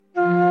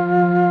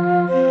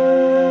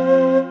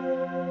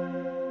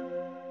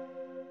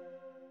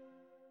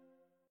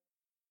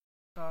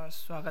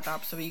स्वागत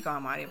आप सभी का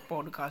हमारे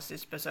podcast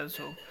special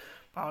show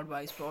powered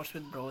by sports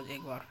with Broz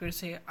एक बार फिर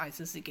से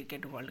ICC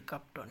cricket world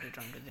cup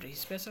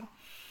 2023 special.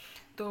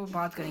 तो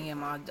बात करेंगे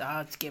हम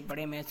आज के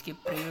बड़े मैच की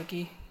प्रीव्यू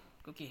की,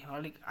 क्योंकि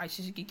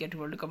आईसीसी क्रिकेट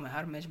वर्ल्ड कप में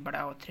हर मैच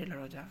बड़ा और थ्रिलर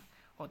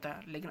होता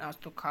है, लेकिन आज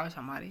तो खास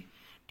हमारी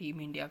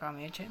टीम इंडिया का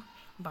मैच है,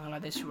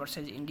 बांग्लादेश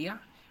वर्सेज इंडिया।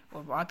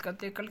 और बात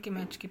करते हैं कल के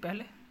मैच की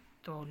पहले,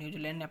 तो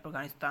न्यूजीलैंड ने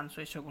अफगानिस्तान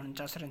से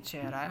 149 रन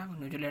से हराया।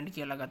 न्यूजीलैंड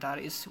की लगातार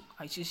इस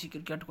आईसीसी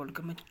क्रिकेट वर्ल्ड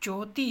कप में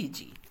चौथी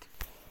जीत,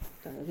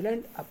 तो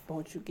न्यूजीलैंड अब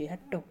पहुंच चुकी है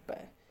टॉप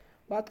पर।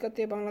 बात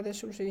करते हैं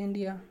बांग्लादेश वर्सेज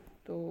इंडिया,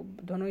 तो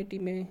दोनों ही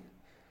टीमें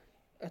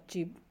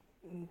अच्छी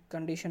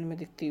कंडीशन में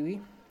दिखती हुई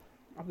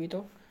अभी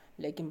तो,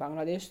 लेकिन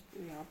बांग्लादेश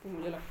यहाँ पे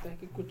मुझे लगता है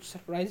कि कुछ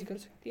सरप्राइज़ कर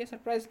सकती है।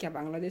 सरप्राइज़ क्या,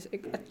 बांग्लादेश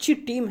एक अच्छी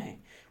टीम है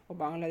और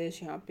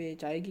बांग्लादेश यहाँ पे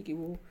चाहेगी कि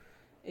वो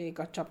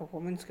एक अच्छा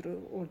परफॉर्मेंस करे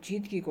और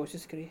जीत की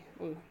कोशिश करे।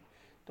 और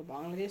तो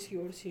बांग्लादेश की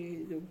ओर से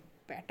जो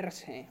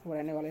बैटर्स हैं वो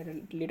रहने वाले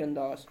लिटन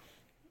दास,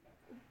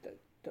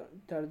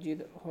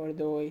 तरजीद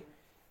हरदोई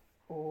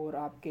और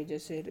आपके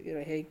जैसे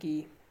रहे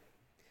कि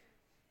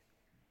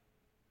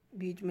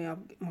बीच में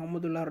आप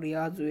मोहम्मदुल्लाह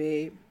रियाज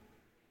हुए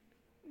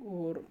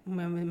और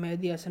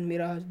मेहदी हसन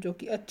मिराज, जो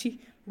कि अच्छी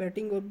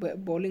बैटिंग और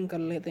बॉलिंग कर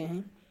लेते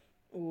हैं,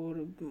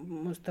 और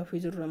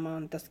मुस्तफिजुर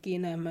रहमान,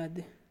 तस्कीन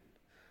अहमद,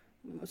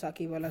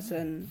 साकिब अल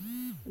हसन,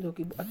 जो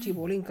कि अच्छी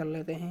बॉलिंग कर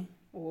लेते हैं,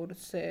 और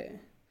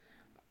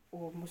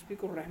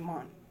मुशफिकुर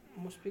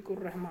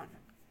रहमान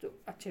जो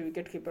अच्छे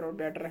विकेट कीपर और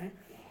बैटर हैं।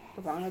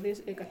 तो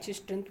बांग्लादेश एक अच्छी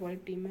स्ट्रेंथ वाली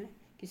टीम है,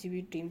 किसी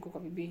भी टीम को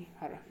कभी भी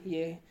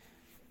ये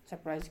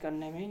सरप्राइज़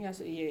करने में या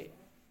ये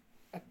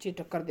अच्छी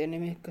टक्कर देने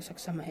में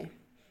सक्षम है।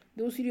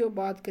 दूसरी ओर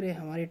बात करें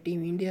हमारी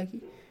टीम इंडिया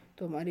की,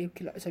 तो हमारी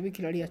सभी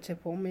खिलाड़ी अच्छे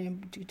फॉर्म में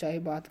हैं, चाहे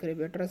बात करें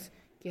बैटर्स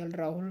केएल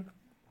राहुल,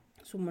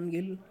 सुमन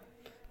गिल,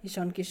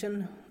 ईशान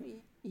किशन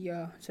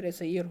या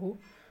श्रेयस अय्यर हो,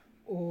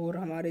 और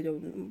हमारे जो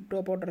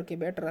टॉप ऑर्डर के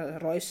बैटर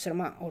रोहित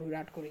शर्मा और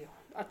विराट कोहली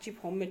अच्छी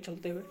फॉर्म में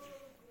चलते हुए।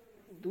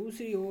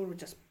 दूसरी ओर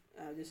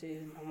जैसे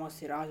मोहम्मद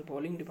सिराज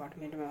बॉलिंग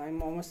डिपार्टमेंट में आए,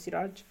 मोहम्मद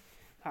सिराज,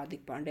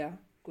 हार्दिक पांड्या,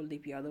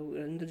 कुलदीप यादव,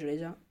 रविंद्र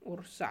जडेजा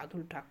और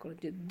शार्दुल ठाकुर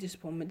जिस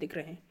फॉर्म में दिख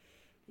रहे हैं,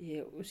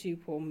 ये उसी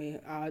फॉर्म में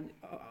आज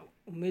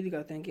उम्मीद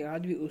करते हैं कि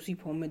आज भी उसी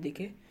फॉर्म में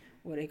दिखे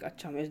और एक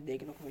अच्छा मैच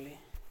देखने को मिले।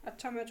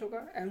 अच्छा मैच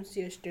होगा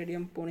MCA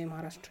stadium Pune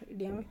Maharashtra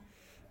India में,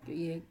 तो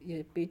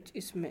ये पिच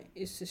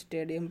इस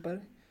स्टेडियम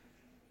पर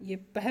ये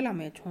पहला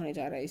मैच होने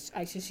जा रहा है इस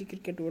आईसीसी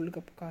क्रिकेट वर्ल्ड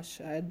कप का,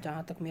 शायद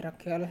जहाँ तक मेरा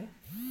ख्याल है।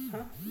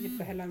 हाँ, ये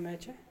पहला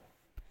मैच है।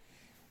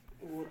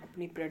 और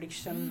अपनी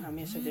प्रेडिक्शन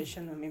हमें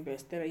सजेशन हमें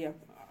भेजते रहिए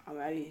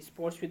हमारी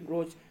स्पोर्ट्स विद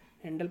ब्रोज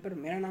हैंडल पर।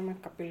 मेरा नाम है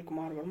कपिल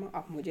कुमार वर्मा,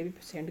 आप मुझे भी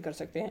सेंड कर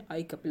सकते हैं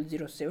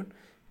ikapil07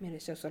 मेरे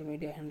सोशल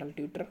मीडिया हैंडल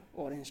ट्विटर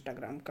और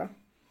इंस्टाग्राम का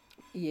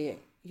ये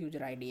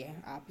यूजर आईडी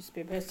है, आप इस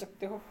पर भेज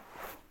सकते हो।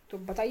 तो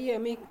बताइए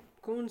हमें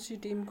कौन सी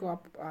टीम को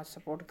आप आज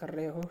सपोर्ट कर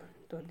रहे हो,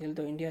 तो दिल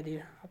तो इंडिया दिल,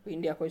 आप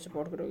इंडिया को ही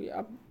सपोर्ट करोगे।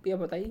 आप ये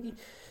बताइए कि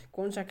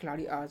कौन सा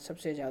खिलाड़ी आज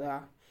सबसे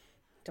ज़्यादा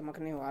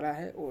चमकने वाला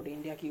है और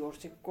इंडिया की ओर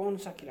से कौन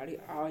सा खिलाड़ी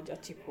आज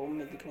अच्छी फॉर्म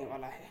में दिखने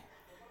वाला है,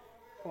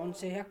 कौन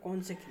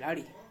से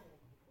खिलाड़ी,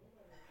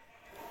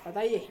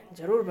 बताइए,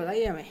 ज़रूर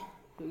बताइए हमें,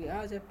 क्योंकि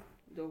आज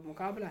जो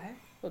मुकाबला है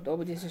वो 2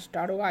 बजे से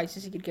स्टार्ट होगा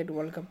आईसीसी क्रिकेट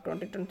वर्ल्ड कप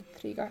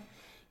 2023 का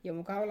ये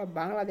मुकाबला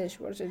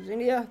बांग्लादेश वर्सेस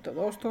इंडिया। तो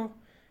दोस्तों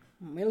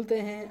मिलते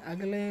हैं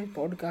अगले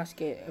पॉडकास्ट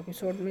के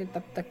एपिसोड में,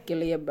 तब तक के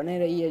लिए बने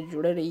रहिए,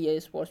 जुड़े रहिए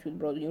स्पोर्ट्स विद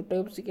ब्रोज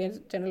यूट्यूब के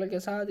चैनल के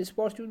साथ,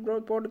 स्पोर्ट्स विद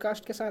ब्रोज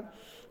पॉडकास्ट के साथ,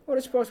 और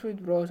स्पोर्ट्स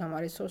विद ब्रोज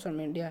हमारे सोशल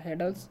मीडिया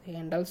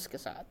हैंडल्स के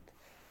साथ।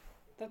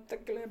 तब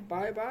तक के लिए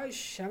बाय बाय,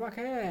 शब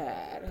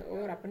खैर,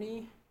 और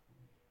अपनी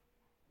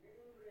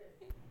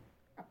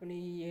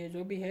ये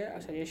जो भी है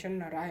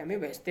सजेशन राय हमें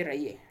भेजते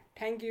रहिए।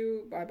 Thank you,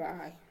 bye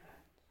bye.